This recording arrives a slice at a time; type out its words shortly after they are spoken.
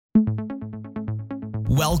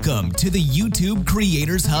Welcome to the YouTube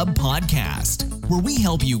Creators Hub podcast, where we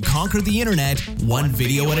help you conquer the internet one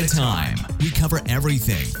video at a time. We cover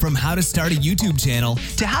everything from how to start a YouTube channel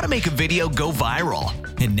to how to make a video go viral.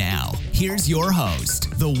 And now, here's your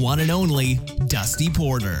host, the one and only Dusty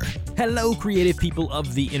Porter. Hello, creative people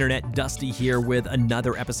of the internet. Dusty here with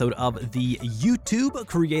another episode of the YouTube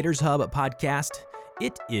Creators Hub podcast.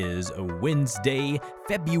 It is Wednesday,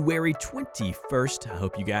 February 21st. I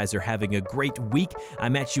hope you guys are having a great week.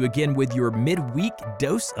 I'm at you again with your midweek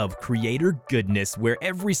dose of creator goodness, where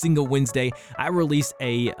every single Wednesday I release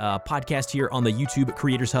a podcast here on the YouTube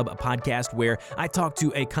Creators Hub podcast, where I talk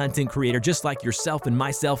to a content creator just like yourself and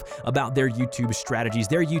myself about their YouTube strategies,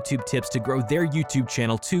 their YouTube tips to grow their YouTube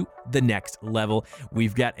channel to the next level.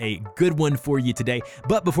 We've got a good one for you today.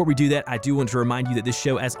 But before we do that, I do want to remind you that this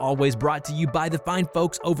show, as always, brought to you by the fine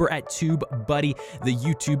folks over at TubeBuddy, the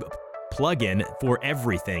YouTube plugin for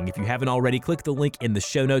everything. If you haven't already, click the link in the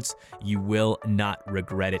show notes. You will not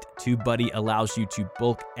regret it. TubeBuddy allows you to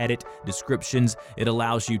bulk edit descriptions. It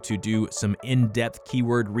allows you to do some in-depth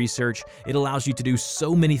keyword research. It allows you to do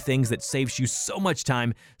so many things that saves you so much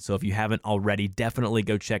time. So if you haven't already, definitely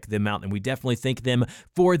go check them out. And we definitely thank them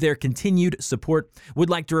for their continued support. Would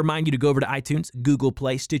like to remind you to go over to iTunes, Google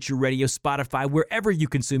Play, Stitcher Radio, Spotify, wherever you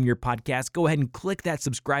consume your podcast. Go ahead and click that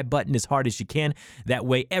subscribe button as hard as you can. That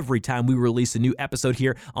way, every time we release a new episode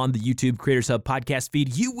here on the YouTube Creators Hub podcast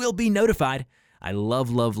feed, you will be notified. I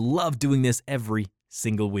love doing this every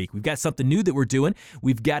single week. We've got something new that we're doing.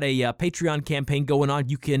 We've got a Patreon campaign going on.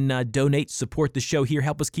 You can donate, support the show here,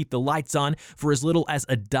 help us keep the lights on for as little as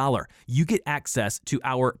 $1. You get access to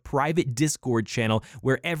our private Discord channel,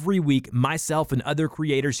 where every week myself and other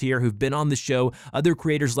creators here who've been on the show, other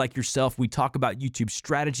creators like yourself, we talk about YouTube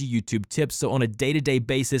strategy, YouTube tips. So on a day-to-day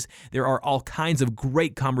basis, there are all kinds of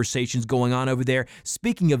great conversations going on over there.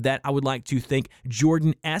 Speaking of that, I would like to thank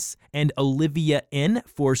Jordan S. and Olivia N.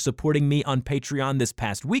 for supporting me on Patreon this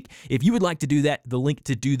past week. If you would like to do that, the link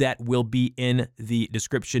to do that will be in the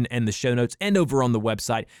description and the show notes and over on the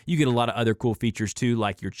website. You get a lot of other cool features too,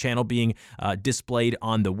 like your channel being displayed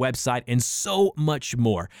on the website and so much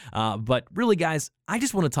more. But really, guys, I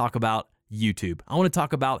just want to talk about YouTube. I want to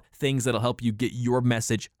talk about things that'll help you get your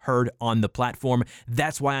message heard on the platform.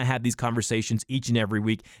 That's why I have these conversations each and every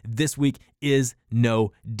week. This week is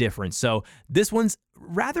no different. So this one's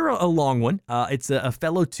rather a long one. It's a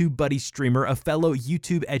fellow TubeBuddy streamer, a fellow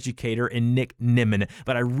YouTube educator, and Nick Nimmin.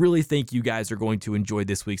 But I really think you guys are going to enjoy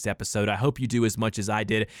this week's episode. I hope you do as much as I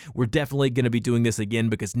did. We're definitely going to be doing this again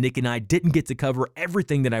because Nick and I didn't get to cover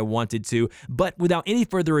everything that I wanted to. But without any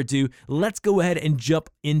further ado, let's go ahead and jump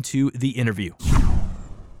into the interview.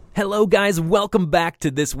 Hello guys, welcome back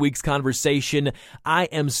to this week's conversation. I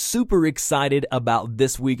am super excited about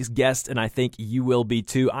this week's guest, and I think you will be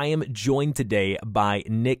too. I am joined today by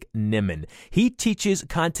Nick Nimmin. He teaches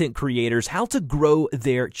content creators how to grow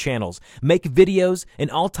their channels, make videos,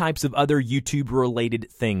 and all types of other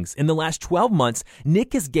YouTube-related things. In the last 12 months,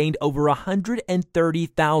 Nick has gained over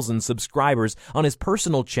 130,000 subscribers on his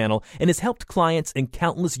personal channel and has helped clients and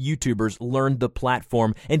countless YouTubers learn the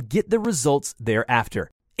platform and get the results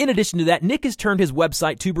thereafter. In addition to that, Nick has turned his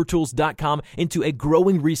website, tubertools.com, into a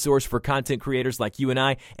growing resource for content creators like you and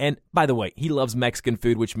I. And by the way, he loves Mexican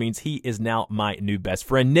food, which means he is now my new best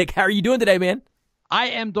friend. Nick, how are you doing today, man? I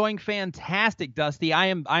am doing fantastic, Dusty.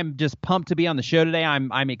 I'm just pumped to be on the show today.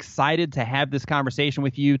 I'm excited to have this conversation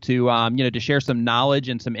with you to share some knowledge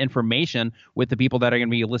and some information with the people that are going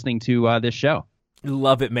to be listening to this show.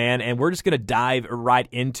 Love it, man. And we're just going to dive right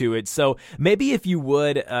into it. So maybe if you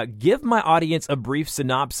would give my audience a brief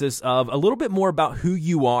synopsis of a little bit more about who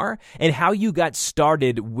you are and how you got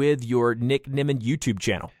started with your Nick Nimmin YouTube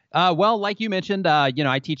channel. Well, like you mentioned,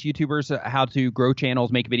 I teach YouTubers how to grow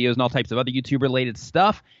channels, make videos, and all types of other YouTube-related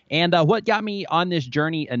stuff. And what got me on this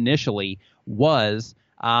journey initially was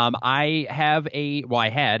I had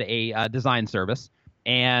a design service.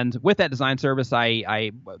 And with that design service,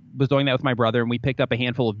 I was doing that with my brother, and we picked up a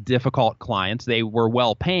handful of difficult clients. They were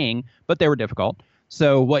well-paying, but they were difficult.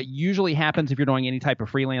 So what usually happens if you're doing any type of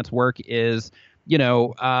freelance work is,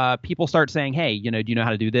 people start saying, hey, do you know how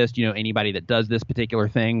to do this? Do you know anybody that does this particular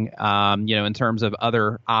thing, in terms of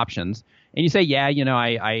other options? And you say, yeah,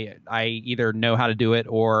 I either know how to do it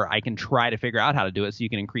or I can try to figure out how to do it so you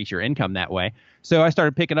can increase your income that way. So I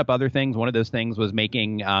started picking up other things. One of those things was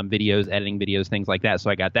making videos, editing videos, things like that. So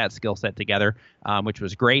I got that skill set together, which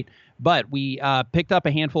was great. But we picked up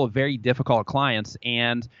a handful of very difficult clients,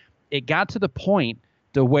 and it got to the point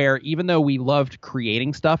to where even though we loved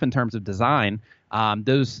creating stuff in terms of design,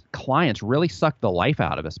 those clients really sucked the life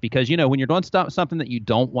out of us because, when you're doing something that you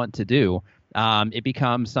don't want to do, it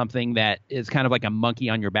becomes something that is kind of like a monkey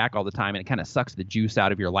on your back all the time, and it kind of sucks the juice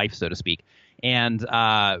out of your life, so to speak. And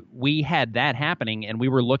we had that happening, and we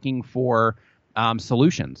were looking for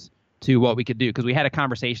solutions to what we could do, because we had a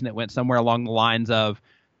conversation that went somewhere along the lines of,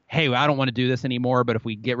 hey, I don't want to do this anymore, but if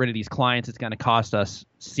we get rid of these clients, it's going to cost us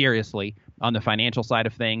seriously on the financial side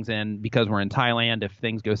of things. And because we're in Thailand, if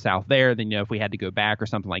things go south there, then, if we had to go back or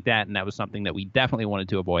something like that, and that was something that we definitely wanted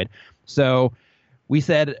to avoid. So we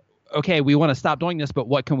said, okay, we want to stop doing this, but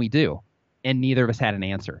what can we do? And neither of us had an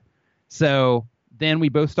answer. So then we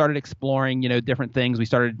both started exploring, different things. We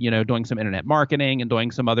started, doing some internet marketing and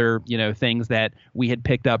doing some other, things that we had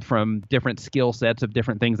picked up from different skill sets of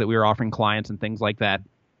different things that we were offering clients and things like that.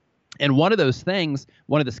 And one of those things,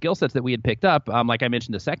 one of the skill sets that we had picked up, like I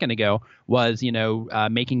mentioned a second ago, was,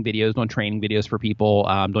 making videos, doing training videos for people,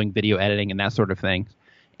 doing video editing and that sort of thing.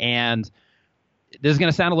 And this is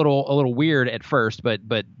going to sound a little weird at first, but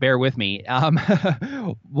bear with me.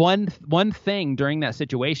 One thing during that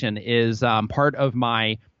situation is part of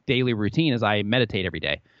my daily routine is I meditate every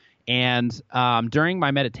day. And during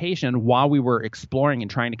my meditation, while we were exploring and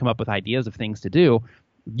trying to come up with ideas of things to do,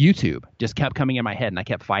 YouTube just kept coming in my head, and I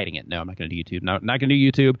kept fighting it. No, I'm not going to do YouTube. No, I'm not going to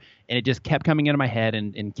do YouTube. And it just kept coming into my head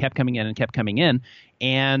and kept coming in and kept coming in.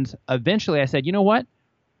 And eventually I said, you know what?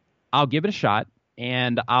 I'll give it a shot,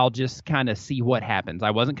 and I'll just kind of see what happens.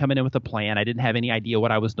 I wasn't coming in with a plan. I didn't have any idea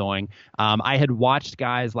what I was doing. I had watched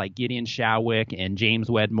guys like Gideon Showick and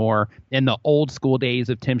James Wedmore in the old school days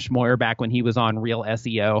of Tim Schmoyer back when he was on Real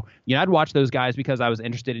SEO. I'd watch those guys because I was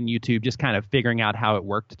interested in YouTube, just kind of figuring out how it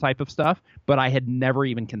worked type of stuff. But I had never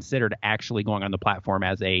even considered actually going on the platform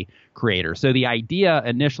as a creator. So the idea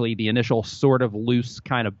initially, the initial sort of loose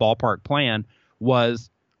kind of ballpark plan was,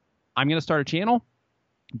 I'm going to start a channel.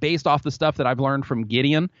 Based off the stuff that I've learned from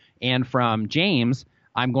Gideon and from James,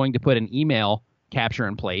 I'm going to put an email capture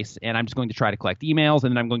in place, and I'm just going to try to collect emails,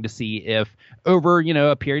 and then I'm going to see if over,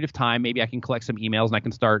 a period of time, maybe I can collect some emails and I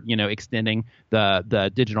can start, extending the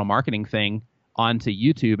digital marketing thing onto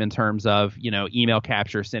YouTube in terms of, email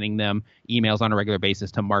capture, sending them emails on a regular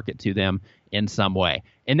basis to market to them in some way.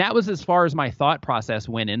 And that was as far as my thought process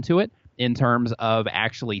went into it in terms of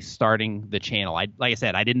actually starting the channel. Like I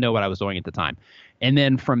said, I didn't know what I was doing at the time. And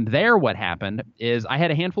then from there, what happened is I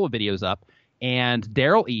had a handful of videos up, and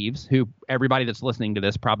Daryl Eves, who everybody that's listening to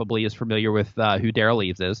this probably is familiar with who Daryl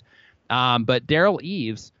Eves is. But Daryl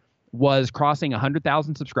Eves was crossing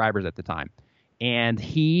 100,000 subscribers at the time. And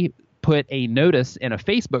he put a notice in a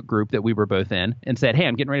Facebook group that we were both in and said, hey,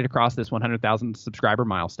 I'm getting ready to cross this 100,000 subscriber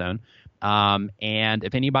milestone. And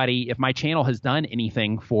if my channel has done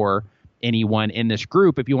anything for anyone in this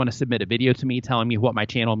group, if you want to submit a video to me telling me what my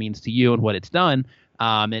channel means to you and what it's done,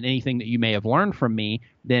 and anything that you may have learned from me,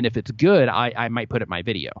 then if it's good, I might put it in my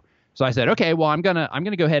video. So I said, okay, well, I'm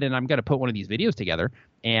gonna go ahead and I'm gonna put one of these videos together,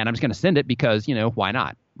 and I'm just gonna send it because, why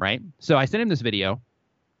not, right? So I sent him this video.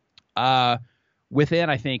 Within,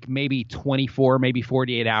 I think, maybe 24, maybe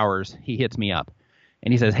 48 hours, he hits me up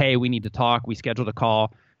and he says, hey, we need to talk. We scheduled a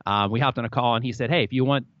call. We hopped on a call, and he said, hey, if you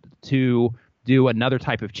want to do another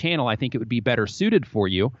type of channel, I think it would be better suited for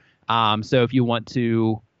you. So if you want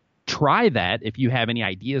to try that, if you have any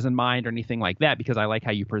ideas in mind or anything like that, because I like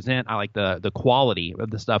how you present, I like the quality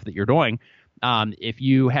of the stuff that you're doing. If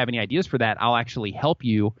you have any ideas for that, I'll actually help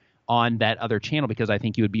you on that other channel because I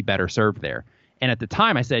think you would be better served there. And at the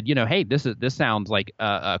time I said, hey, this sounds like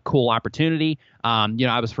a cool opportunity.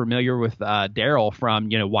 I was familiar with Daryl from,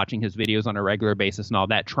 watching his videos on a regular basis and all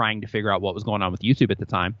that, trying to figure out what was going on with YouTube at the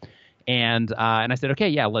time. And I said, okay,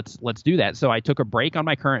 yeah, let's do that. So I took a break on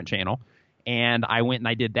my current channel, and I went and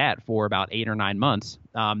I did that for about 8 or 9 months.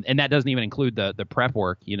 And that doesn't even include the prep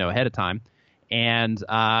work, ahead of time. And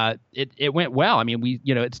it went well. I mean,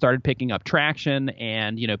 it started picking up traction,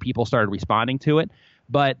 and, people started responding to it.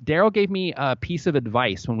 But Daryl gave me a piece of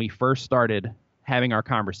advice when we first started having our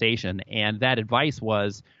conversation. And that advice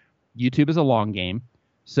was, YouTube is a long game.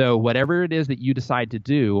 So whatever it is that you decide to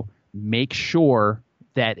do, make sure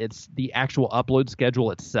that it's the actual upload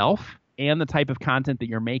schedule itself and the type of content that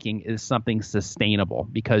you're making is something sustainable,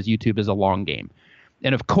 because YouTube is a long game.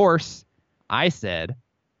 And of course, I said,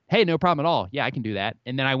 hey, no problem at all. Yeah, I can do that.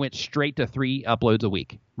 And then I went straight to 3 uploads a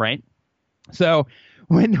week, right? So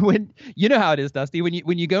when you know how it is, Dusty, when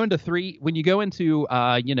you go into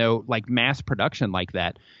like mass production like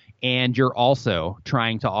that, and you're also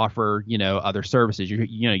trying to offer, other services,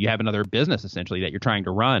 you have another business essentially that you're trying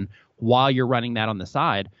to run while you're running that on the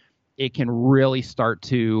side, it can really start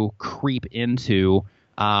to creep into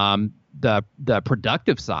the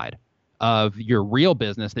productive side of your real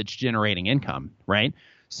business that's generating income, right?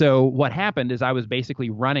 So what happened is I was basically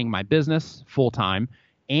running my business full time,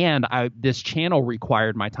 And this channel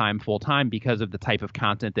required my time full time because of the type of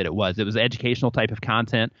content that it was. It was educational type of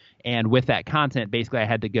content. And with that content, basically I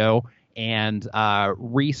had to go and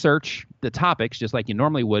research the topics just like you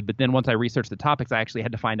normally would. But then once I researched the topics, I actually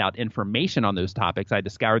had to find out information on those topics. I had to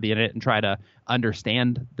scour the internet and try to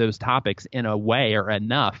understand those topics in a way or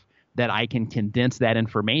enough that I can condense that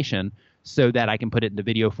information so that I can put it into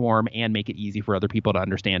video form and make it easy for other people to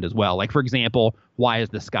understand as well. Like, for example, why is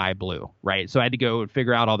the sky blue, right? So I had to go and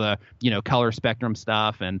figure out all the, color spectrum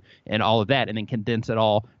stuff and all of that, and then condense it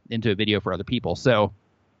all into a video for other people. So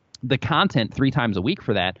the content 3 times a week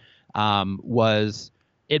for that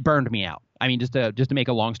it burned me out. I mean, just to make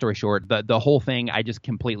a long story short, the whole thing, I just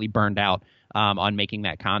completely burned out on making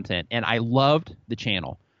that content. And I loved the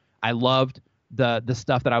channel. I loved the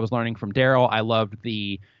stuff that I was learning from Daryl. I loved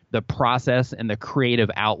the process and the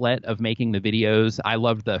creative outlet of making the videos. I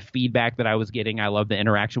loved the feedback that I was getting. I loved the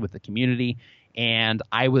interaction with the community. And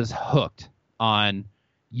I was hooked on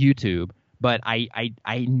YouTube. But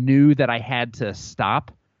I knew that I had to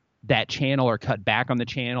stop that channel or cut back on the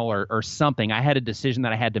channel or something. I had a decision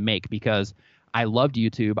that I had to make because I loved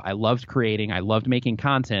YouTube. I loved creating. I loved making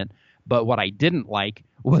content. But what I didn't like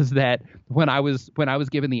was that when I was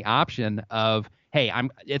given the option of, hey,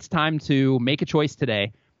 it's time to make a choice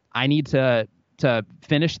today. I need to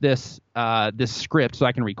finish this script so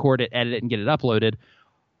I can record it, edit it, and get it uploaded,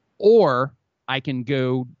 or I can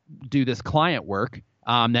go do this client work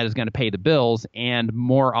that is going to pay the bills. And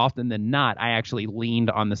more often than not, I actually leaned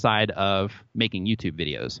on the side of making YouTube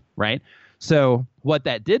videos, right? So what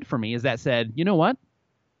that did for me is that said, you know what?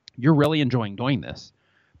 You're really enjoying doing this,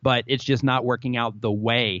 but it's just not working out the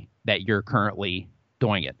way that you're currently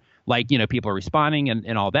doing it. Like, people are responding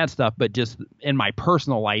and all that stuff, but just in my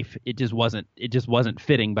personal life, it just wasn't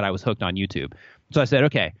fitting, but I was hooked on YouTube. So I said,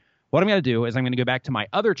 okay, what I'm going to do is I'm going to go back to my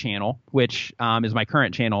other channel, which is my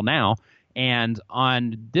current channel now. And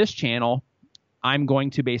on this channel, I'm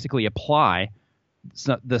going to basically apply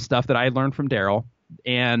the stuff that I learned from Daryl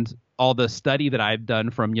and all the study that I've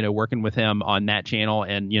done from, working with him on that channel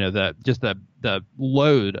and, the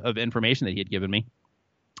load of information that he had given me.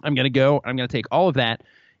 I'm going to take all of that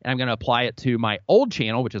and I'm going to apply it to my old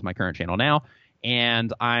channel, which is my current channel now.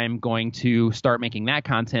 And I'm going to start making that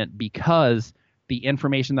content because the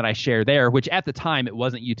information that I share there, which at the time it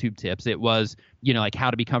wasn't YouTube tips, it was, like how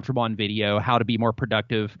to be comfortable on video, how to be more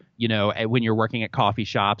productive, when you're working at coffee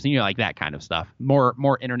shops and, like that kind of stuff,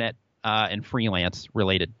 more internet and freelance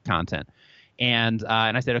related content. And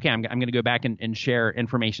I said, okay, I'm going to go back and share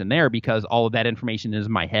information there because all of that information is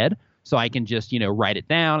in my head. So I can just, write it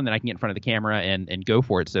down and then I can get in front of the camera and go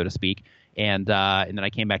for it, so to speak. And then I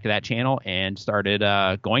came back to that channel and started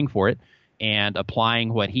going for it and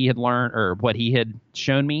applying what he had learned or what he had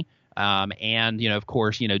shown me. And, of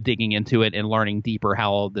course, digging into it and learning deeper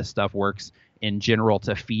how all this stuff works in general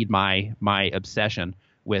to feed my obsession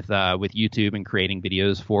with YouTube and creating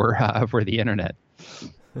videos for the internet.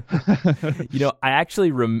 I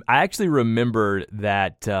actually remember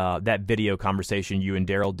that video conversation you and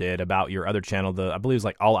Daryl did about your other channel. I believe it was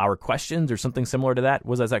like All Our Questions or something similar to that.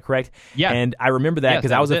 Is that correct? Yeah. And I remember that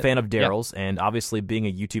because I was a fan of Daryl's, and obviously being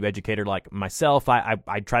a YouTube educator like myself, I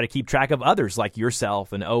try to keep track of others like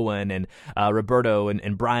yourself and Owen and Roberto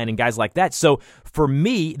and Brian and guys like that. So for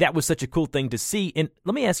me, that was such a cool thing to see. And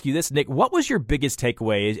let me ask you this, Nick, what was your biggest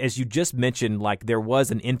takeaway? As you just mentioned, like there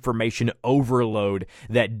was an information overload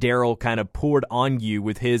that Daryl kind of poured on you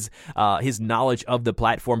with his knowledge of the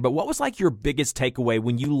platform. But what was like your biggest takeaway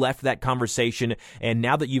when you left that conversation, and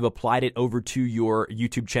now that you've applied it over to your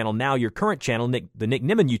YouTube channel, now your current channel, the Nick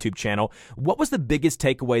Nimmin YouTube channel, what was the biggest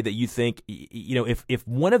takeaway that you think, if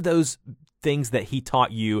one of those things that he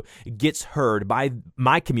taught you gets heard by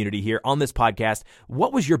my community here on this podcast,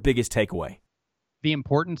 what was your biggest takeaway? The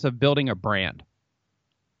importance of building a brand.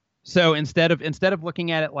 So instead of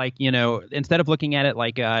looking at it like,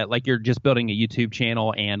 like you're just building a YouTube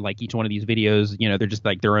channel and like each one of these videos, they're just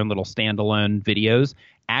like their own little standalone videos,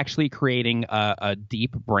 actually creating a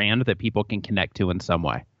deep brand that people can connect to in some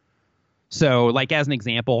way. So like as an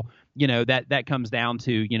example, that comes down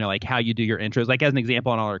to, like how you do your intros. Like as an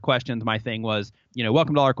example on All Our Questions, my thing was,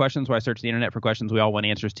 welcome to All Our Questions, where I search the internet for questions we all want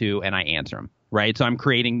answers to and I answer them. Right. So I'm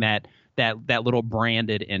creating that little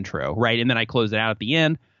branded intro. Right. And then I close it out at the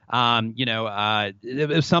end. It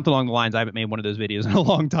was something along the lines, I haven't made one of those videos in a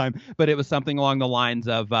long time, but it was something along the lines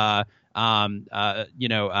of,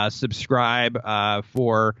 subscribe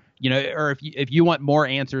for, or if you want more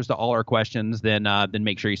answers to all our questions, then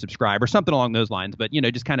make sure you subscribe or something along those lines. But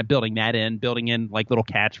just kind of building in like little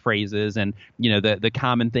catchphrases and the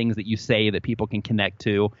common things that you say that people can connect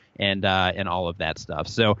to and all of that stuff.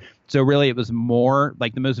 So really, it was more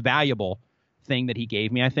like the most valuable thing that he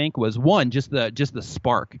gave me, I think, was one, just the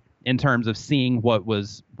spark in terms of seeing what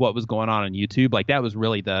was going on YouTube. Like that was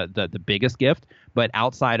really the biggest gift. But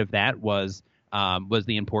outside of that was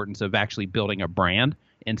the importance of actually building a brand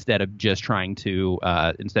instead of just trying to build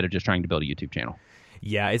a YouTube channel.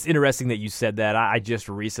 Yeah, it's interesting that you said that. I just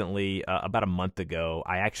recently, about a month ago,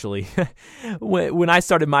 I actually, when I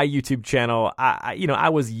started my YouTube channel, I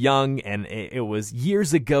was young, and it was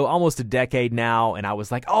years ago, almost a decade now, and I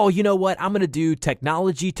was like, oh, you know what? I'm going to do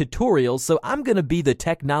technology tutorials, so I'm going to be the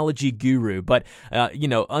technology guru. But,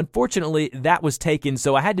 unfortunately, that was taken,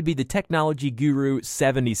 so I had to be the technology guru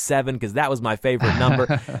 77 because that was my favorite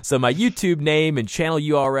number. So my YouTube name and channel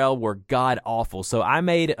URL were god awful. So I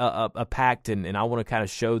made a pact, and I want to kind of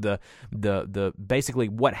show the basically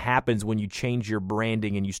what happens when you change your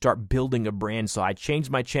branding and you start building a brand. So I changed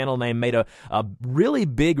my channel name, made a really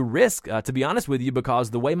big risk, to be honest with you,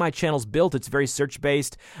 because the way my channel's built, it's very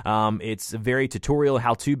search-based. It's very tutorial,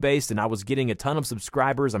 how-to based, and I was getting a ton of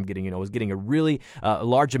subscribers. I was getting a really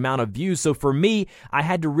large amount of views. So for me, I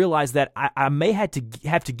had to realize that I may have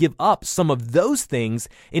to give up some of those things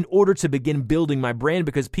in order to begin building my brand,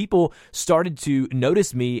 because people started to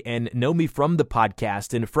notice me and know me from the podcast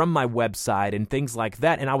and from my website and things like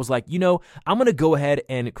that. And I was like, I'm going to go ahead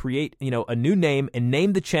and create, a new name and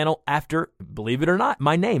name the channel after, believe it or not,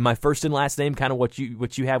 my name, my first and last name, kind of what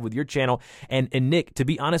you have with your channel. And Nick, to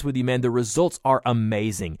be honest with you, man, the results are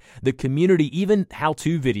amazing. The community, even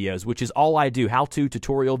how-to videos, which is all I do, how-to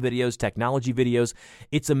tutorial videos, technology videos.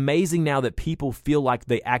 It's amazing now that people feel like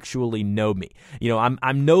they actually know me.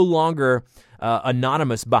 I'm no longer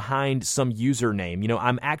anonymous behind some username.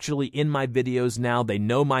 I'm actually in my videos now. They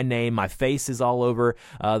know my name. My face is all over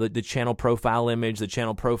the channel profile image, the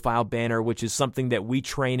channel profile banner, which is something that we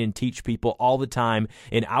train and teach people all the time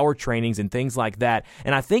in our trainings and things like that.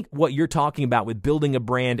 And I think what you're talking about with building a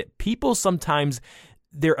brand, people sometimes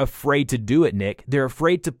they're afraid to do it, Nick. They're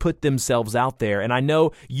afraid to put themselves out there. And I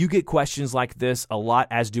know you get questions like this a lot,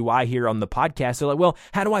 as do I here on the podcast. They're like, well,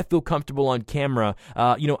 how do I feel comfortable on camera?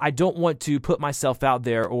 I don't want to put myself out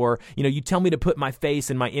there. Or, you tell me to put my face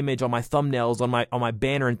and my image on my thumbnails, on my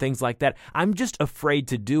banner and things like that. I'm just afraid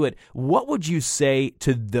to do it. What would you say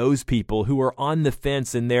to those people who are on the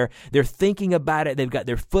fence and they're thinking about it? They've got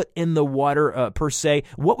their foot in the water, per se.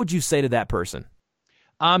 What would you say to that person?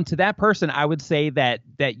 To that person, I would say that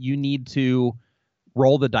you need to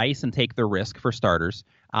roll the dice and take the risk for starters,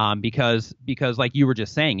 because like you were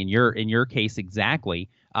just saying in your case exactly,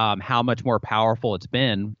 how much more powerful it's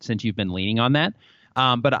been since you've been leaning on that.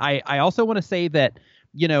 But I also want to say that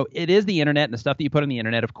it is the internet, and the stuff that you put on the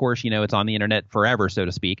internet, of course, it's on the internet forever, so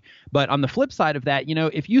to speak. But on the flip side of that,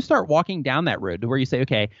 if you start walking down that road to where you say,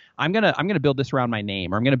 okay, I'm gonna build this around my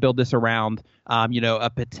name, or I'm gonna build this around, a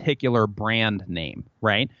particular brand name,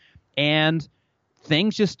 right? And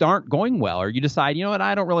things just aren't going well, or you decide,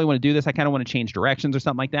 I don't really want to do this. I kind of want to change directions or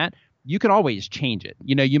something like that. You can always change it.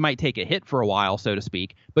 You might take a hit for a while, so to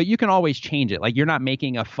speak, but you can always change it. Like, you're not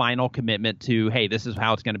making a final commitment to, hey, this is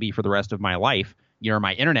how it's going to be for the rest of my life.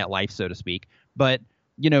 My internet life, so to speak. But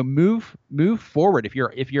move forward.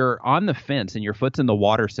 If you're on the fence and your foot's in the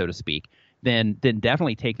water, so to speak, then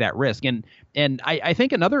definitely take that risk. And I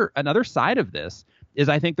think another side of this is,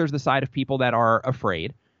 I think there's the side of people that are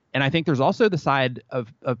afraid, and I think there's also the side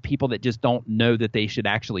of people that just don't know that they should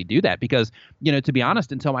actually do that. Because to be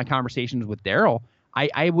honest, until my conversations with Daryl,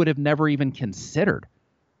 I would have never even considered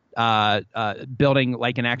building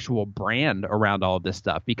like an actual brand around all of this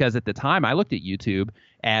stuff, because at the time I looked at YouTube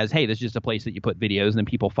as, hey, this is just a place that you put videos and then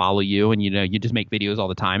people follow you, and you just make videos all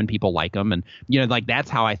the time and people like them, and like that's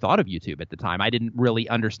how I thought of YouTube at the time. I didn't really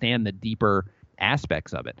understand the deeper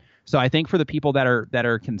aspects of it. So I think for the people that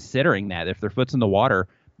are considering that, if their foot's in the water,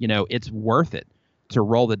 it's worth it to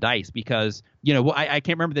roll the dice, because I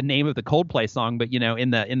can't remember the name of the Coldplay song, but in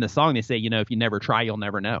the song they say, if you never try, you'll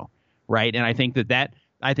never know, right? And I think that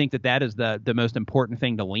is the most important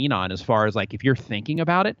thing to lean on, as far as like, if you're thinking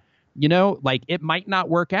about it, like, it might not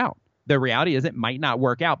work out. The reality is it might not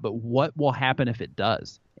work out, but what will happen if it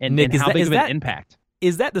does? And, Nick, and how big of an impact?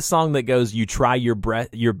 Is that the song that goes, you try your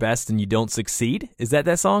best and you don't succeed? Is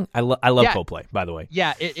that song? I love Coldplay, by the way.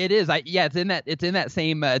 Yeah, it is. It's in that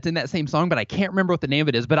same song, but I can't remember what the name of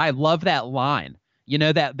it is. But I love that line.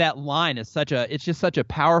 That line is it's just such a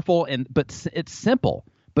powerful, but it's simple,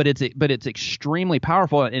 but it's extremely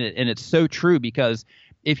powerful, and it's so true, because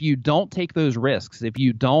if you don't take those risks, if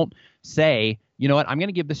you don't say, you know what, I'm going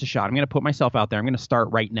to give this a shot, I'm going to put myself out there, I'm going to start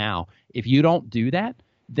right now. If you don't do that,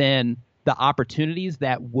 then the opportunities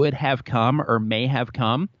that would have come or may have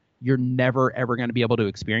come, you're never, ever going to be able to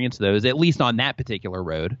experience those, at least on that particular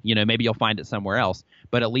road. You know, maybe you'll find it somewhere else,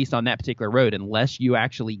 but at least on that particular road, unless you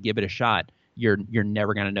actually give it a shot, you're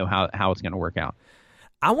never going to know how it's going to work out.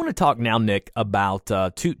 I want to talk now, Nick, about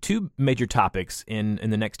two major topics in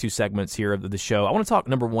the next two segments here of the show. I want to talk,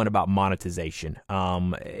 number one, about monetization.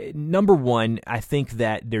 Number one, I think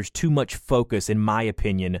that there's too much focus, in my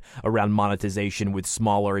opinion, around monetization with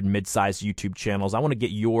smaller and mid-sized YouTube channels. I want to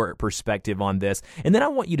get your perspective on this, and then I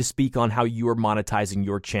want you to speak on how you're monetizing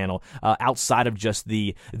your channel outside of just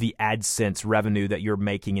the AdSense revenue that you're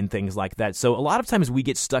making and things like that. So a lot of times we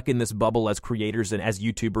get stuck in this bubble as creators and as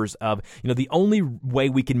YouTubers of, you know, the only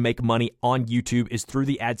way we can make money on YouTube is through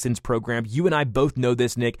the AdSense program. You and I both know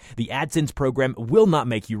this, Nick. The AdSense program will not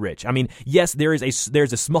make you rich. I mean, yes, there's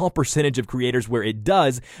a small percentage of creators where it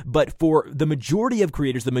does, but for the majority of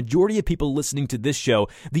creators, the majority of people listening to this show,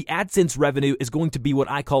 the AdSense revenue is going to be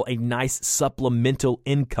what I call a nice supplemental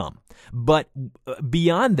income. But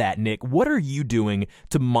beyond that, Nick, what are you doing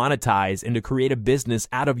to monetize and to create a business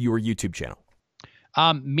out of your YouTube channel?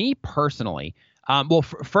 Me personally,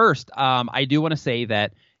 first, I do want to say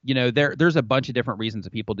that, you know, there's a bunch of different reasons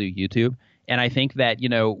that people do YouTube. And I think that, you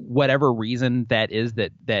know, whatever reason that is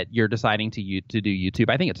that you're deciding to do YouTube,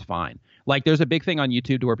 I think it's fine. Like, there's a big thing on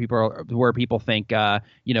YouTube where people think,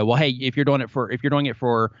 you know, well, hey, if you're doing it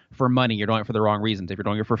for money, you're doing it for the wrong reasons. If you're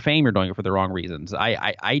doing it for fame, you're doing it for the wrong reasons.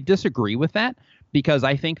 I disagree with that, because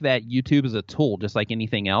I think that YouTube is a tool just like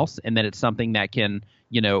anything else, and that it's something that can,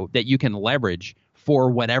 you know, that you can leverage for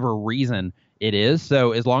whatever reason it is.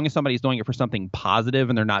 So as long as somebody's doing it for something positive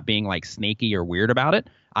and they're not being like snaky or weird about it,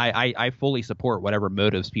 I fully support whatever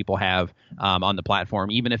motives people have on the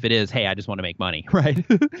platform, even if it is, hey, I just want to make money, right?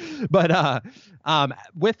 But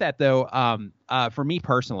with that though, for me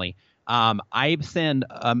personally, I send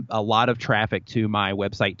a lot of traffic to my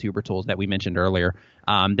website, Tuber Tools, that we mentioned earlier.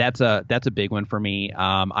 That's a big one for me.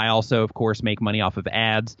 I also, of course, make money off of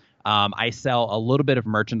ads. I sell a little bit of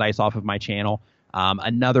merchandise off of my channel.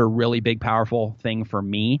 Another really big, powerful thing for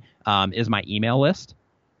me is my email list,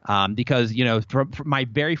 because, you know, from my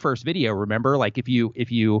very first video, remember, like if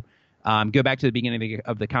you go back to the beginning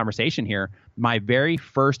of the conversation here, my very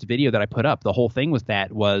first video that I put up, the whole thing was,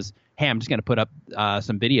 hey, I'm just going to put up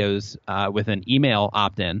some videos with an email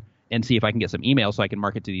opt-in and see if I can get some emails so I can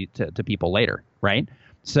market to people later, right?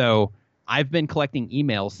 So I've been collecting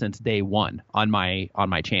emails since day one on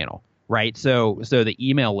my channel. Right. So the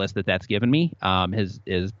email list that's given me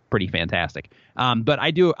is pretty fantastic. But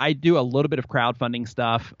I do a little bit of crowdfunding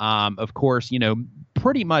stuff. Of course, you know,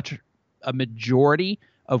 pretty much a majority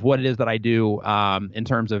of what it is that I do in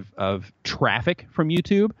terms of traffic from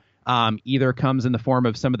YouTube either comes in the form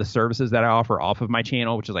of some of the services that I offer off of my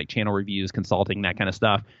channel, which is like channel reviews, consulting, that kind of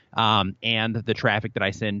stuff, and the traffic that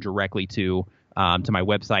I send directly to my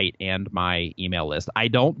website and my email list. I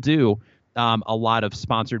don't do a lot of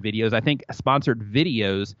sponsored videos. I think sponsored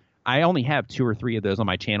videos, I only have 2 or 3 of those on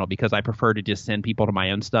my channel because I prefer to just send people to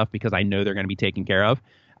my own stuff because I know they're going to be taken care of.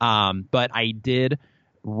 But I did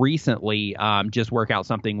recently just work out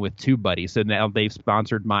something with TubeBuddy. So now they've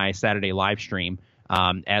sponsored my Saturday live stream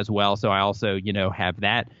as well. So I also, you know, have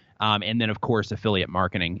that. And then, of course, affiliate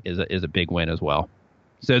marketing is a big win as well.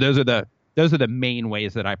 So those are the main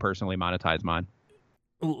ways that I personally monetize mine.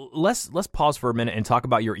 Let's pause for a minute and talk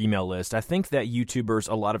about your email list. I think that YouTubers,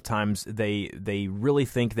 a lot of times, they really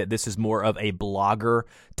think that this is more of a blogger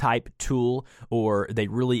type tool, or they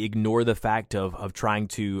really ignore the fact of trying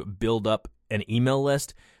to build up an email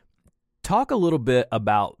list. Talk a little bit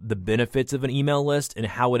about the benefits of an email list and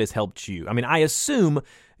how it has helped you. I mean, I assume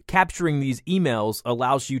capturing these emails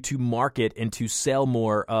allows you to market and to sell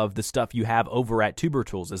more of the stuff you have over at Tuber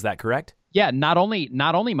Tools. Is that correct? Yeah, not only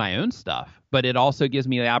my own stuff, but it also gives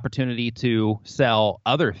me the opportunity to sell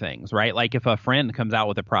other things, right? Like if a friend comes out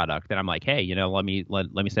with a product, then I'm like, hey, you know, let me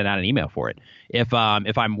send out an email for it. If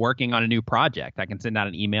I'm working on a new project, I can send out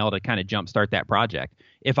an email to kind of jumpstart that project.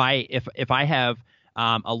 If I have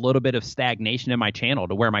a little bit of stagnation in my channel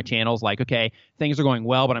to where my channel's like, okay, things are going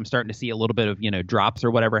well, but I'm starting to see a little bit of, you know, drops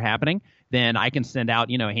or whatever happening, then I can send out,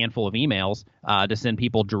 you know, a handful of emails to send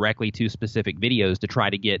people directly to specific videos to try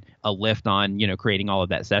to get a lift on, you know, creating all of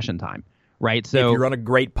that session time. Right. So if you're on a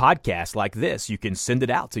great podcast like this, you can send it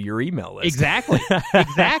out to your email list. Exactly.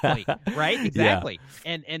 Right. Exactly.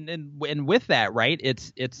 Yeah. And with that, right,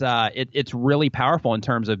 it's really powerful in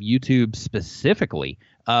terms of YouTube specifically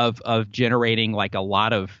of generating like a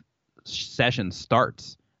lot of session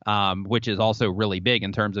starts which is also really big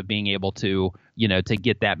in terms of being able to, to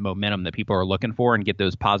get that momentum that people are looking for and get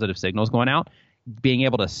those positive signals going out. Being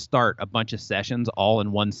able to start a bunch of sessions all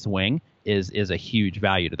in one swing is a huge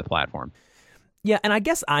value to the platform. Yeah, and I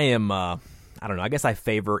guess I am, I don't know, I guess I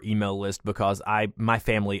favor email list because my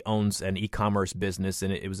family owns an e-commerce business,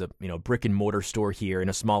 and it was a brick and mortar store here in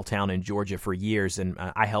a small town in Georgia for years, and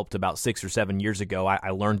I helped about 6 or 7 years ago.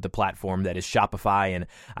 I learned the platform that is Shopify, and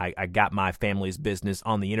I got my family's business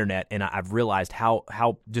on the internet, and I've realized how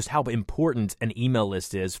important an email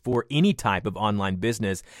list is for any type of online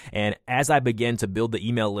business. And as I began to build the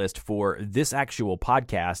email list for this actual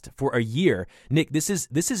podcast for a year, Nick, this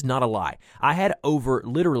is not a lie. I had over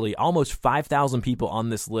literally almost 5,000 people on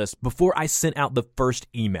this list before I sent out the first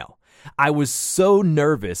email. I was so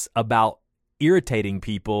nervous about irritating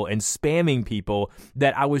people and spamming people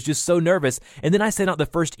that I was just so nervous. And then I sent out the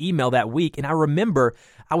first email that week, and I remember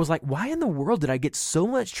I was like, why in the world did I get so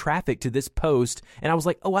much traffic to this post? And I was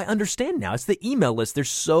like, oh, I understand now. It's the email list.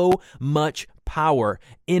 There's so much power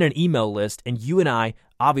in an email list, and you and I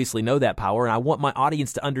obviously know that power, and I want my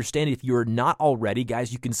audience to understand. If you're not already,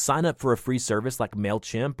 guys, you can sign up for a free service like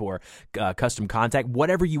MailChimp or Custom Contact,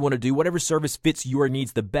 whatever you want to do, whatever service fits your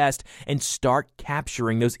needs the best, and start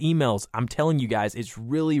capturing those emails. I'm telling you guys, it's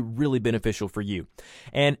really, really beneficial for you.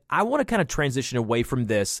 And I want to kind of transition away from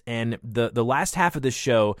this, and the last half of this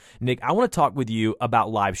show, Nick, I want to talk with you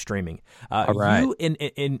about live streaming. All right. You,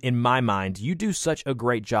 in my mind, you do such a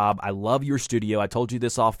great job. I love your studio. I told you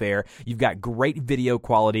this off air. You've got great video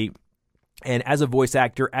quality. And as a voice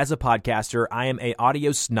actor, as a podcaster, I am a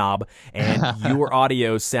audio snob, and your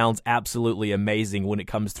audio sounds absolutely amazing when it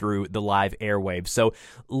comes through the live airwaves. So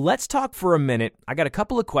let's talk for a minute. I got a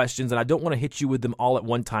couple of questions, and I don't want to hit you with them all at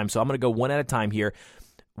one time, so I'm going to go one at a time here.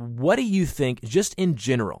 What do you think, just in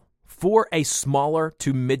general, for a smaller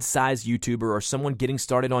to mid-sized YouTuber or someone getting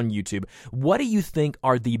started on YouTube, what do you think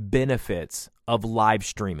are the benefits of live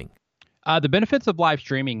streaming? The benefits of live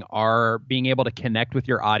streaming are being able to connect with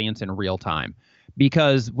your audience in real time,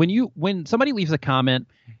 because when somebody leaves a comment,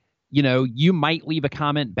 you might leave a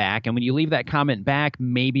comment back, and when you leave that comment back,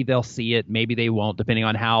 maybe they'll see it, maybe they won't, depending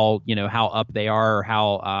on how up they are or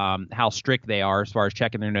how strict they are as far as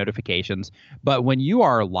checking their notifications. But when you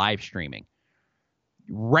are live streaming,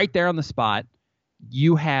 right there on the spot,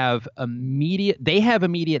 they have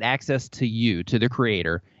immediate access to you, to the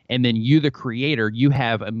creator. And then you, the creator, you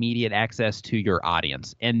have immediate access to your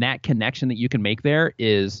audience. And that connection that you can make there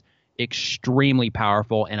is extremely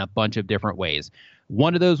powerful in a bunch of different ways.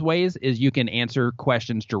 One of those ways is you can answer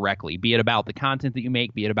questions directly, be it about the content that you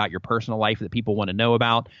make, be it about your personal life that people want to know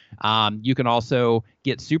about. You can also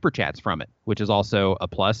get super chats from it, which is also a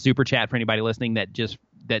plus. Super chat, for anybody listening that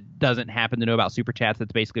doesn't happen to know about super chats,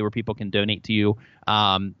 that's basically where people can donate to you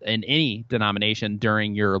in any denomination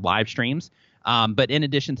during your live streams. But in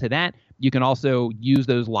addition to that, you can also use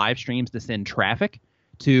those live streams to send traffic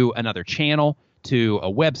to another channel, to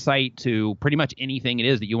a website, to pretty much anything it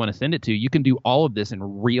is that you want to send it to. You can do all of this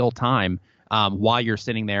in real time while you're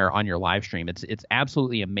sitting there on your live stream. It's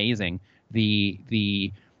absolutely amazing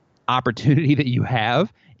the opportunity that you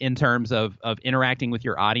have in terms of interacting with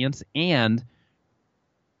your audience and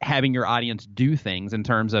having your audience do things in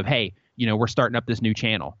terms of, hey, we're starting up this new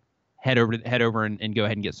channel. Head over and go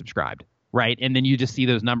ahead and get subscribed. Right. And then you just see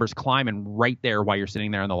those numbers climbing right there while you're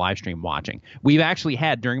sitting there on the live stream watching. We've actually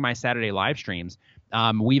had, during my Saturday live streams,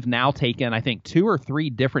 we've now taken, I think, 2 or 3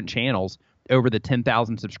 different channels over the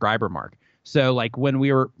 10,000 subscriber mark. So like when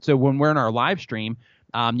we're in our live stream,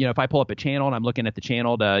 if I pull up a channel and I'm looking at the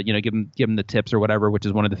channel to, give them the tips or whatever, which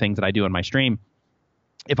is one of the things that I do in my stream.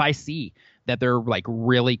 If I see that they're like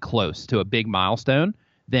really close to a big milestone,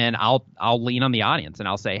 then I'll lean on the audience and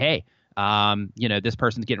I'll say, hey, this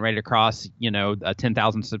person's getting ready to cross, a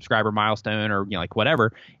 10,000 subscriber milestone or, like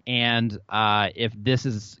whatever. And if this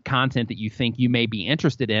is content that you think you may be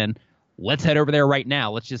interested in, let's head over there right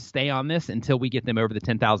now. Let's just stay on this until we get them over the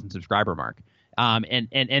 10,000 subscriber mark. And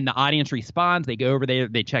the audience responds. They go over there,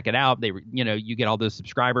 they check it out. You get all those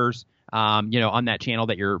subscribers, on that channel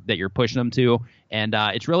that you're pushing them to. And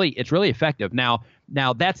it's really effective. Now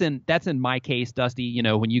that's in my case, Dusty.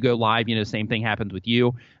 When you go live, same thing happens with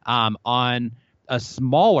you. On a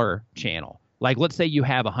smaller channel, like let's say you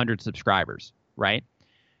have 100 subscribers, right?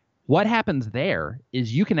 What happens there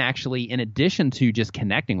is you can actually, in addition to just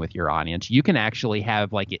connecting with your audience, you can actually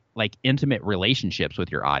have like intimate relationships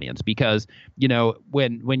with your audience, because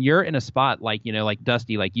when you're in a spot like like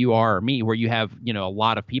Dusty, like you are, or me, where you have a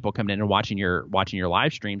lot of people coming in and watching your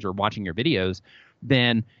live streams or watching your videos,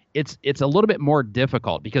 then it's a little bit more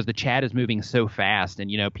difficult because the chat is moving so fast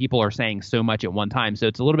and, people are saying so much at one time. So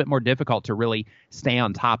it's a little bit more difficult to really stay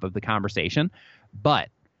on top of the conversation. But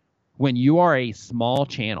when you are a small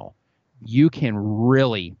channel, you can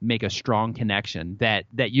really make a strong connection that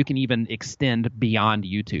you can even extend beyond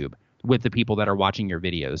YouTube with the people that are watching your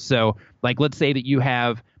videos. So like, let's say that you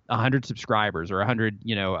have 100 subscribers or 100,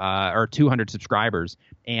 or 200 subscribers,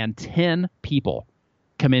 and 10 people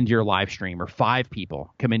come into your live stream or 5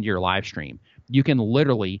 people come into your live stream. You can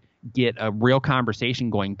literally get a real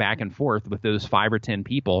conversation going back and forth with those 5 or 10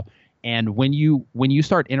 people. And when you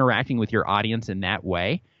start interacting with your audience in that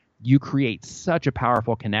way, you create such a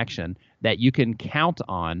powerful connection that you can count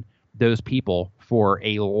on those people for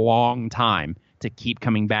a long time to keep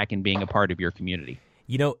coming back and being a part of your community.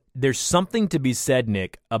 There's something to be said,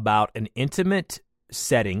 Nick, about an intimate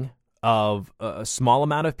setting of a small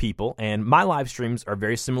amount of people, and my live streams are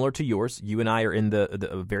very similar to yours. You and I are in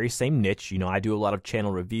the very same niche. I do a lot of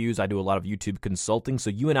channel reviews. I do a lot of YouTube consulting. So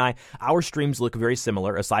you and I, our streams look very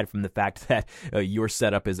similar, aside from the fact that your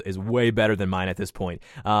setup is way better than mine at this point.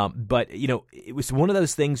 But, it was one of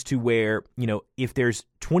those things to where, if there's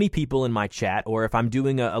 20 people in my chat, or if I'm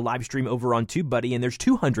doing a live stream over on TubeBuddy and there's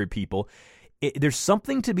 200 people, there's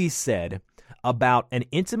something to be said about an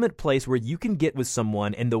intimate place where you can get with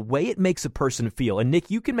someone and the way it makes a person feel. And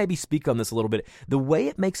Nick, you can maybe speak on this a little bit. The way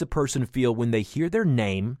it makes a person feel when they hear their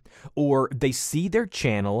name, or they see their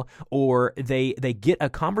channel, or they get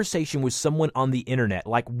a conversation with someone on the internet.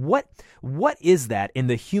 Like, what is that in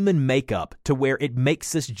the human makeup to where it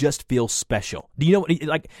makes us just feel special? Do you know,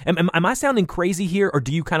 like, am I sounding crazy here, or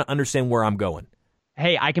do you kind of understand where I'm going?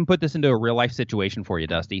 Hey, I can put this into a real life situation for you,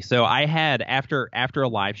 Dusty. So I had after a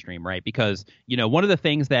live stream, right? Because, one of the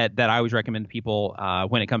things that I always recommend to people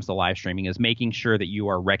when it comes to live streaming is making sure that you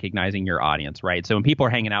are recognizing your audience, right? So when people are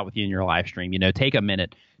hanging out with you in your live stream, take a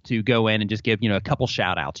minute to go in and just give, a couple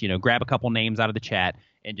shout outs, grab a couple names out of the chat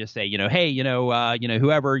and just say, hey,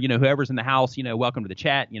 whoever's in the house, welcome to the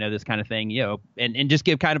chat, this kind of thing, and just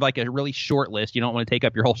give kind of like a really short list. You don't want to take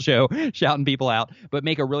up your whole show shouting people out, but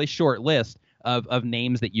make a really short list of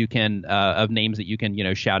names that you can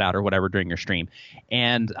shout out or whatever during your stream.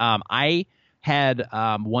 And I had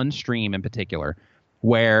one stream in particular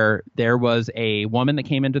where there was a woman that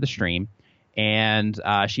came into the stream, and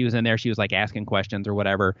she was in there. She was like asking questions or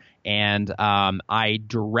whatever, and I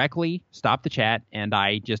directly stopped the chat and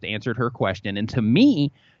I just answered her question. And to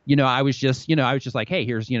me, I was just like, hey,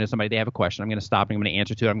 here's somebody, they have a question. I'm going to stop and I'm going to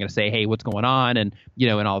answer to it. I'm going to say, hey, what's going on, and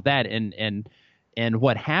and all of that. And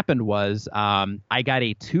what happened was I got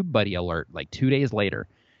a TubeBuddy alert like 2 days later.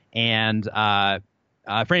 And for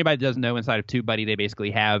anybody that doesn't know, inside of TubeBuddy, they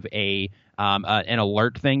basically have an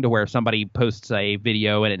alert thing to where if somebody posts a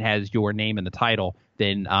video and it has your name in the title,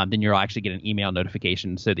 then you'll actually get an email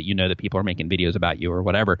notification so that you know that people are making videos about you or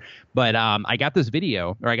whatever. But I got this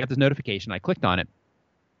video, or I got this notification. I clicked on it,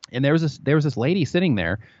 and there was this lady sitting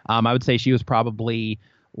there. I would say she was probably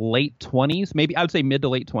late 20s, maybe I would say mid to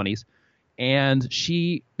late 20s. And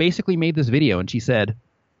she basically made this video, and she said,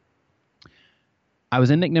 I was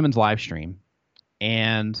in Nick Nimmin's live stream,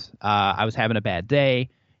 and I was having a bad day,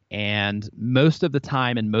 and most of the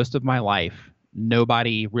time in most of my life,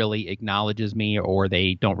 nobody really acknowledges me, or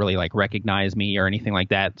they don't really like recognize me or anything like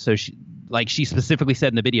that. So she specifically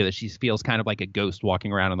said in the video that she feels kind of like a ghost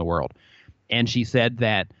walking around in the world. And she said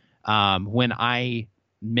that when I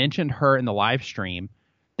mentioned her in the live stream,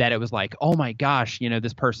 that it was like, oh my gosh,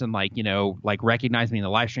 this person like recognized me in the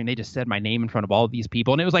live stream. They just said my name in front of all of these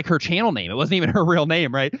people. And it was like her channel name. It wasn't even her real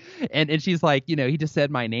name, right? And she's like, he just said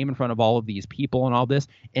my name in front of all of these people and all this.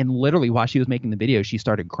 And literally while she was making the video, she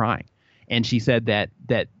started crying. And she said that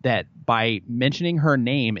by mentioning her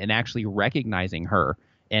name and actually recognizing her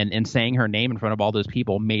and saying her name in front of all those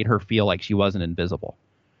people made her feel like she wasn't invisible.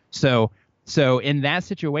 So in that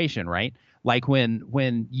situation, right? Like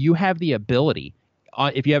when you have the ability,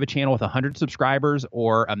 if you have a channel with 100 subscribers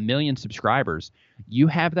or 1 million subscribers, you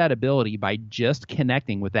have that ability by just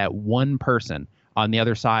connecting with that one person on the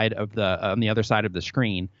other side of the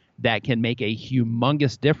screen that can make a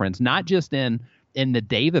humongous difference, not just in the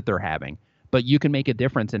day that they're having, but you can make a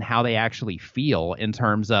difference in how they actually feel in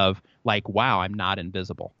terms of like, wow, I'm not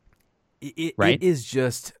invisible. Right? It is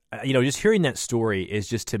just, just hearing that story is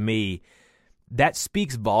just, to me, that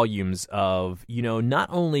speaks volumes of, not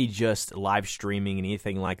only just live streaming and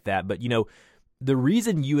anything like that, but, the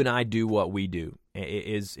reason you and I do what we do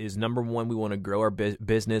is number one, we want to grow our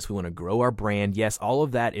business. We want to grow our brand. Yes, all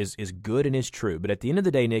of that is good and is true. But at the end of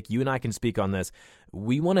the day, Nick, you and I can speak on this.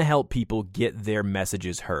 We want to help people get their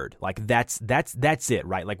messages heard. Like that's it,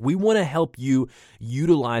 right? Like we want to help you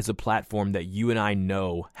utilize a platform that you and I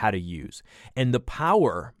know how to use. And the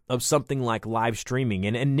power of something like live streaming,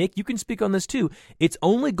 and Nick, you can speak on this too, it's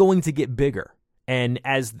only going to get bigger. And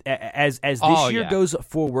as this year goes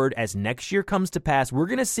forward, as next year comes to pass, we're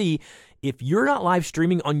going to see if you're not live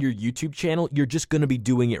streaming on your YouTube channel, you're just going to be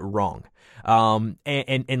doing it wrong.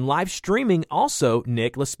 And live streaming also,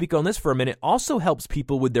 Nick, let's speak on this for a minute, also helps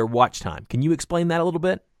people with their watch time. Can you explain that a little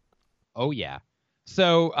bit? Oh, yeah.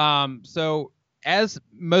 So as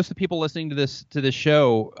most of the people listening to this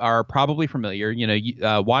show are probably familiar,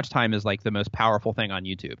 watch time is like the most powerful thing on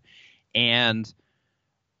YouTube. And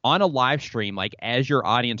on a live stream, like as your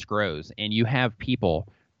audience grows and you have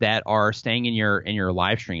people that are staying in your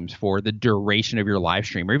live streams for the duration of your live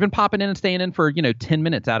stream, or even popping in and staying in for 10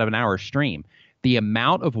 minutes out of an hour stream, the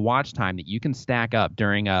amount of watch time that you can stack up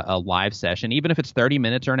during a live session, even if it's 30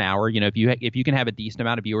 minutes or an hour, if you can have a decent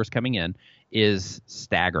amount of viewers coming in, is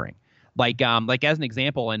staggering. Like as an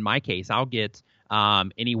example, in my case, I'll get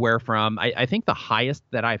anywhere from I think the highest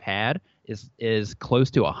that I've had is close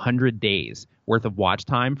to 100 days worth of watch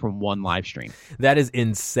time from one live stream. That is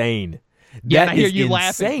insane. Yeah, that I hear is you insane.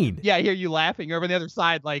 laughing. Yeah, I hear you laughing over on the other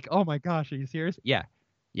side, like, oh my gosh, are you serious? Yeah.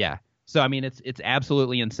 So I mean, it's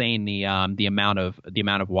absolutely insane the amount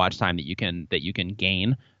of watch time that you can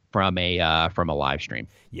gain from a live stream.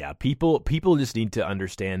 Yeah, people just need to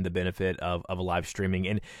understand the benefit of a live streaming.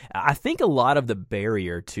 And I think a lot of the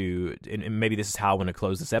barrier to, and maybe this is how I want to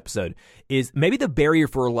close this episode, is maybe the barrier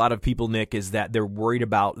for a lot of people, Nick, is that they're worried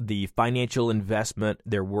about the financial investment.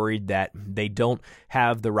 They're worried that they don't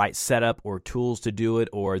have the right setup or tools to do it,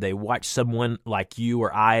 or they watch someone like you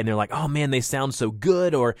or I and they're like, oh man, they sound so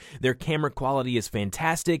good, or their camera quality is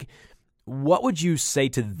fantastic. What would you say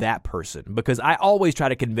to that person? Because I always try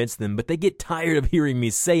to convince them, but they get tired of hearing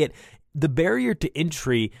me say it. The barrier to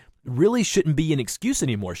entry really shouldn't be an excuse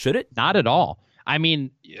anymore, should it? Not at all. I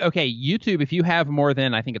mean, okay, YouTube, if you have more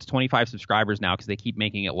than, I think it's 25 subscribers now because they keep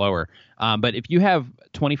making it lower. But if you have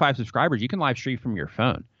 25 subscribers, you can live stream from your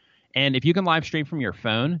phone. And if you can live stream from your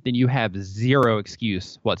phone, then you have zero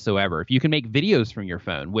excuse whatsoever. If you can make videos from your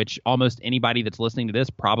phone, which almost anybody that's listening to this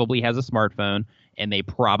probably has a smartphone, and they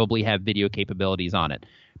probably have video capabilities on it.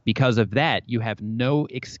 Because of that, you have no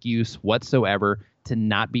excuse whatsoever to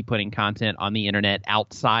not be putting content on the internet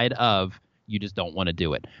outside of you just don't want to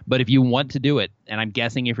do it. But if you want to do it, and I'm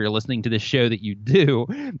guessing if you're listening to this show that you do,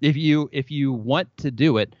 if you want to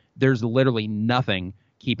do it, there's literally nothing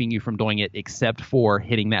keeping you from doing it except for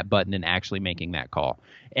hitting that button and actually making that call.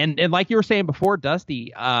 And like you were saying before,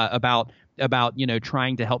 Dusty, about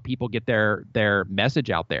trying to help people get their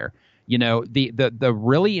message out there. The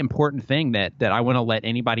really important thing that I want to let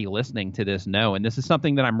anybody listening to this know, and this is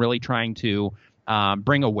something that I'm really trying to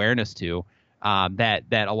bring awareness to, that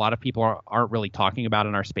a lot of people aren't really talking about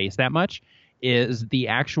in our space that much, is the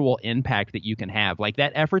actual impact that you can have. Like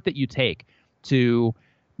that effort that you take to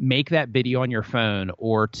make that video on your phone,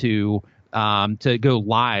 or to go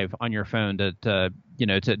live on your phone, to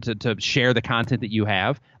share the content that you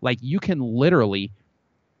have. Like you can literally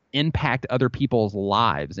impact other people's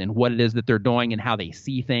lives and what it is that they're doing and how they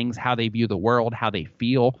see things, how they view the world, how they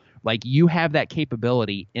feel. Like you have that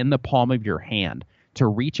capability in the palm of your hand to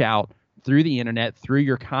reach out through the internet, through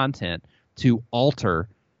your content, to alter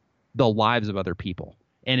the lives of other people.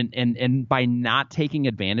 And by not taking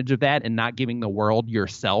advantage of that and not giving the world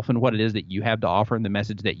yourself and what it is that you have to offer and the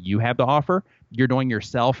message that you have to offer, you're doing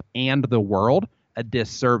yourself and the world a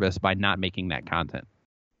disservice by not making that content.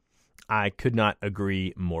 I could not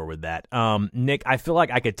agree more with that. Nick, I feel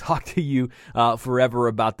like I could talk to you forever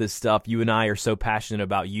about this stuff. You and I are so passionate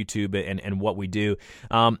about YouTube and what we do.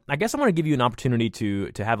 I guess I want to give you an opportunity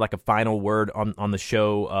to have like a final word on the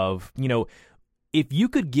show of, if you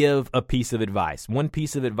could give a piece of advice, one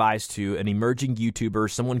piece of advice to an emerging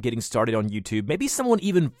YouTuber, someone getting started on YouTube, maybe someone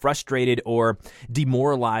even frustrated or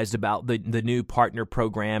demoralized about the new partner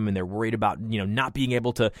program and they're worried about, not being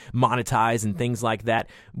able to monetize and things like that,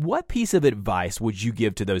 what piece of advice would you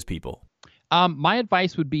give to those people? My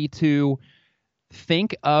advice would be to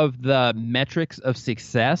think of the metrics of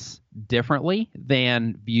success differently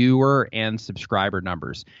than viewer and subscriber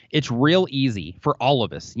numbers. It's real easy for all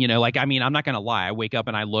of us. I'm not going to lie. I wake up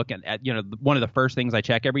and I look at one of the first things I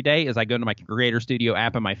check every day is I go to my Creator Studio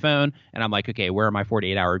app on my phone and I'm like, okay, where are my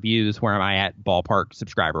 48-hour views? Where am I at ballpark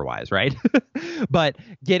subscriber wise, right? But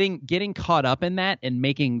getting caught up in that and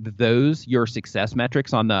making those your success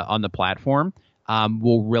metrics on the platform,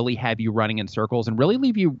 will really have you running in circles and really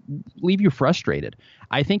leave you frustrated.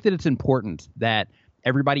 I think that it's important that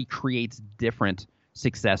everybody creates different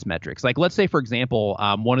success metrics. Like, let's say, for example,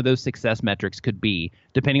 one of those success metrics could be,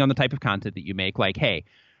 depending on the type of content that you make, like, hey,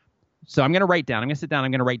 so I'm going to sit down, I'm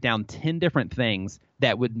going to write down 10 different things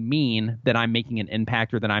that would mean that I'm making an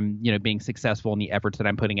impact or that I'm, being successful in the efforts that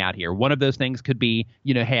I'm putting out here. One of those things could be,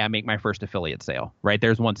 hey, I make my first affiliate sale, right?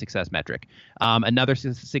 There's one success metric. Another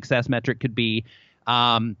success metric could be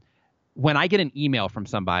when I get an email from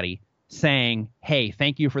somebody saying, hey,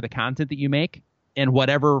 thank you for the content that you make, in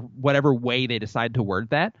whatever way they decide to word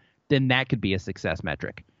that, then that could be a success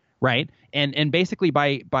metric. Right. And basically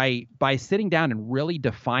by sitting down and really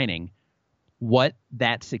defining what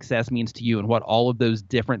that success means to you and what all of those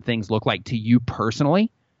different things look like to you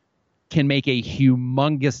personally can make a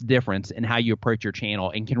humongous difference in how you approach your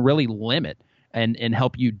channel and can really limit and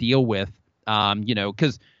help you deal with,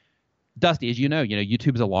 because Dusty, as you know,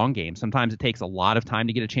 YouTube's a long game. Sometimes it takes a lot of time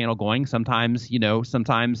to get a channel going. Sometimes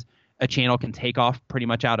a channel can take off pretty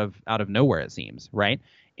much out of nowhere, it seems. Right.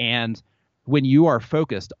 And when you are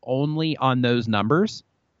focused only on those numbers,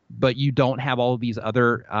 but you don't have all of these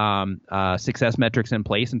other success metrics in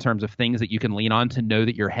place in terms of things that you can lean on to know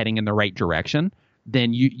that you're heading in the right direction,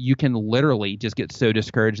 then you can literally just get so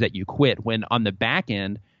discouraged that you quit, when on the back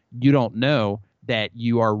end, you don't know that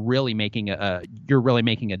you are really making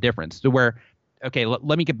a difference. To where, okay,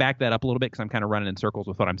 let me get back that up a little bit, because I'm kind of running in circles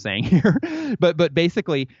with what I'm saying here. But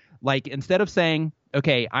basically, like, instead of saying,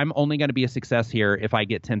 okay, I'm only going to be a success here if I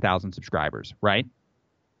get 10,000 subscribers, right?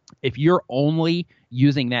 If you're only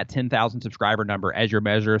using that 10,000 subscriber number as your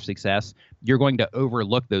measure of success, you're going to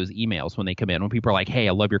overlook those emails when they come in. When people are like, hey,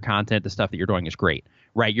 I love your content, the stuff that you're doing is great,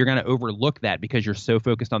 right? You're going to overlook that because you're so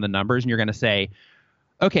focused on the numbers, and you're going to say,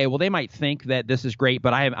 okay, well, they might think that this is great,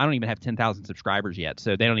 but I don't even have 10,000 subscribers yet,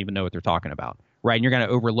 so they don't even know what they're talking about. Right. And you're going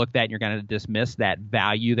to overlook that, and you're going to dismiss that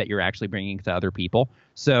value that you're actually bringing to other people.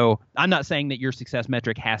 So I'm not saying that your success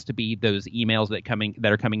metric has to be those emails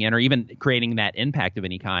that are coming in, or even creating that impact of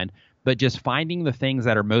any kind, but just finding the things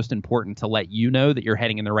that are most important to let you know that you're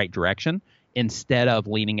heading in the right direction, instead of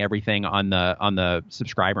leaning everything on the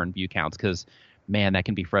subscriber and view counts. Because, man, that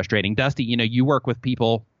can be frustrating. Dusty, you work with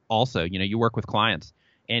people also. You work with clients,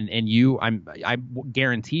 and I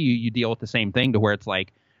guarantee you deal with the same thing, to where it's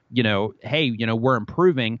like, hey, we're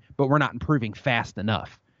improving, but we're not improving fast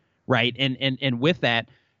enough, right? And with that,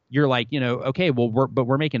 you're like, okay, well,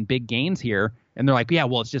 we're making big gains here, and they're like, yeah,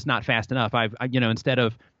 well, it's just not fast enough. Instead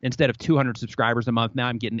of 200 subscribers a month, now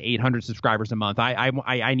I'm getting 800 subscribers a month.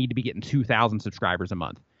 I need to be getting 2,000 subscribers a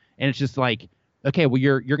month, and it's just like, okay, well,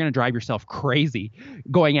 you're going to drive yourself crazy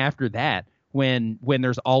going after that, when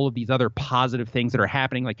there's all of these other positive things that are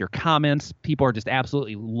happening, like your comments. People are just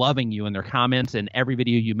absolutely loving you in their comments, and every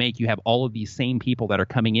video you make, you have all of these same people that are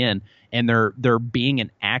coming in, and they're being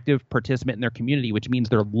an active participant in their community, which means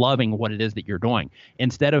they're loving what it is that you're doing.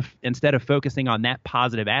 Instead of focusing on that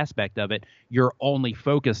positive aspect of it, you're only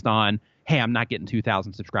focused on, hey, I'm not getting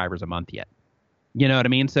 2,000 subscribers a month yet. You know what I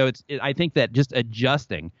mean? So I think that just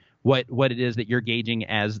adjusting what it is that you're gauging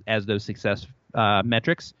as those success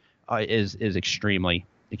metrics is extremely,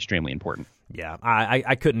 extremely important. Yeah,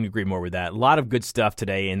 I couldn't agree more with that. A lot of good stuff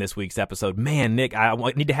today in this week's episode. Man, Nick, I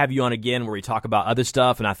need to have you on again where we talk about other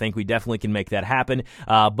stuff, and I think we definitely can make that happen.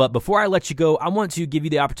 But before I let you go, I want to give you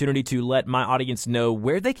the opportunity to let my audience know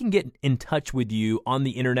where they can get in touch with you on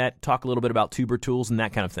the internet, talk a little bit about Tuber Tools and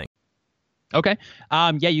that kind of thing. Okay.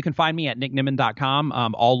 Yeah, you can find me at nicknimmin.com.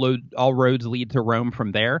 All roads lead to Rome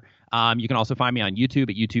from there. You can also find me on YouTube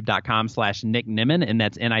at youtube.com/nicknimmin, and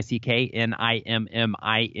that's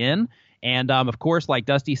NickNimmin. And of course, like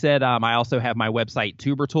Dusty said, I also have my website,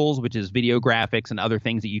 Tuber Tools, which is video graphics and other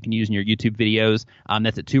things that you can use in your YouTube videos.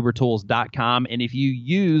 That's at tubertools.com. And if you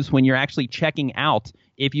use, when you're actually checking out,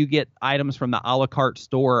 if you get items from the a la carte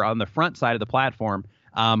store on the front side of the platform,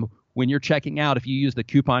 when you're checking out, if you use the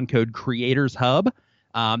coupon code Creators Hub,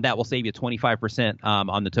 that will save you 25%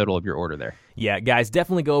 on the total of your order there. Yeah, guys,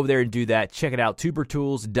 definitely go over there and do that. Check it out,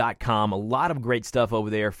 tubertools.com. A lot of great stuff over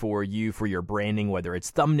there for you, for your branding, whether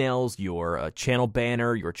it's thumbnails, your channel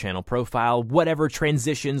banner, your channel profile, whatever,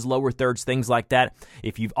 transitions, lower thirds, things like that.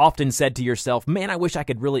 If you've often said to yourself, man, I wish I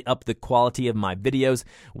could really up the quality of my videos,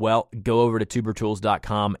 well, go over to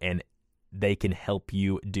tubertools.com and they can help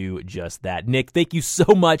you do just that. Nick, thank you so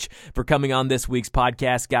much for coming on this week's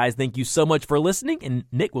podcast, guys. Thank you so much for listening, and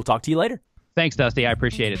Nick, we'll talk to you later. Thanks, Dusty. I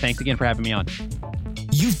appreciate it. Thanks again for having me on.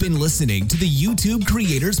 You've been listening to the YouTube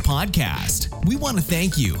Creators Podcast. We want to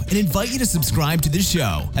thank you and invite you to subscribe to the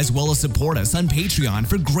show, as well as support us on Patreon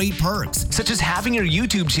for great perks, such as having your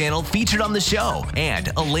YouTube channel featured on the show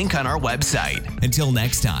and a link on our website. Until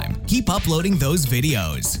next time, keep uploading those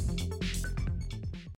videos.